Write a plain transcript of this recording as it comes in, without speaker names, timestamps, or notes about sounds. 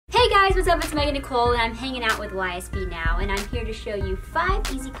guys, what's up? It's Nicole and I'm hanging out with YSBnow and I'm here to show you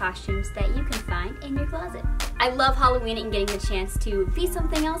 5 easy costumes that you can find in your closet. I love Halloween and getting the chance to be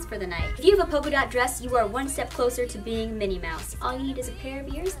something else for the night. If you have a polka dot dress, you are one step closer to being Minnie Mouse. All you need is a pair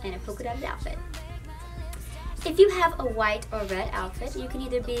of ears and a polka dotted outfit. If you have a white or red outfit, you can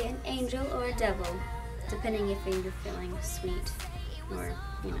either be an angel or a devil, depending if you're feeling sweet or,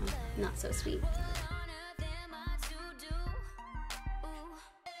 not so sweet.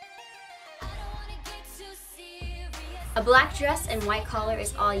 A black dress and white collar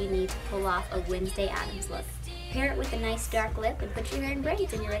is all you need to pull off a Wednesday Addams look. Pair it with a nice dark lip and put your hair in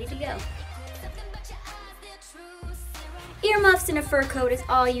braids and you're ready to go. Earmuffs and a fur coat is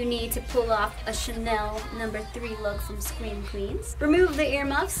all you need to pull off a Chanel No. 3 look from Scream Queens. Remove the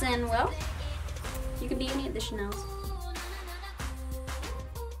earmuffs and, well, you can be any of the Chanels.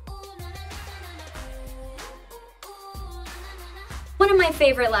 One of my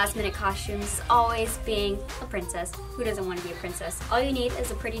favorite last minute costumes is always being a princess. Who doesn't want to be a princess? All you need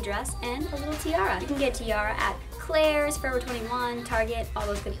is a pretty dress and a little tiara. You can get a tiara at Claire's, Forever 21, Target, all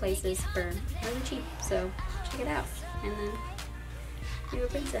those good places for really cheap. So check it out. And then you're a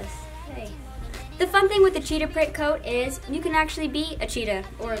princess. Hey. The fun thing with the cheetah print coat is you can actually be a cheetah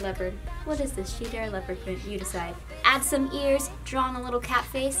or a leopard. What is this, cheetah or leopard print? You decide. Add some ears, draw on a little cat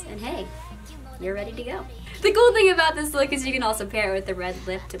face, and hey, you're ready to go. The cool thing about this look is you can also pair it with the red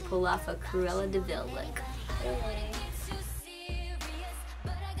lip to pull off a Cruella de Vil look.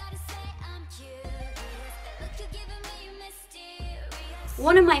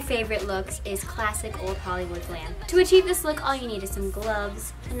 One of my favorite looks is classic old Hollywood glam. To achieve this look, all you need is some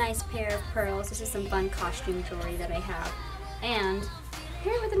gloves, a nice pair of pearls, this is some fun costume jewelry that I have, and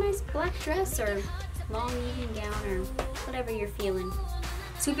pair it with a nice black dress or long evening gown or whatever you're feeling.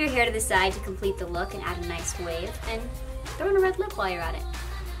 Swoop your hair to the side to complete the look and add a nice wave, and throw in a red lip while you're at it.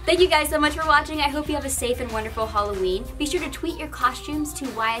 Thank you guys so much for watching. I hope you have a safe and wonderful Halloween. Be sure to tweet your costumes to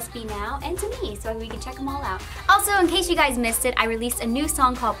YSBnow and to me so we can check them all out. Also, in case you guys missed it, I released a new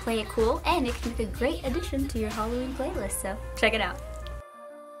song called Play It Cool, and it can make a great addition to your Halloween playlist, so check it out.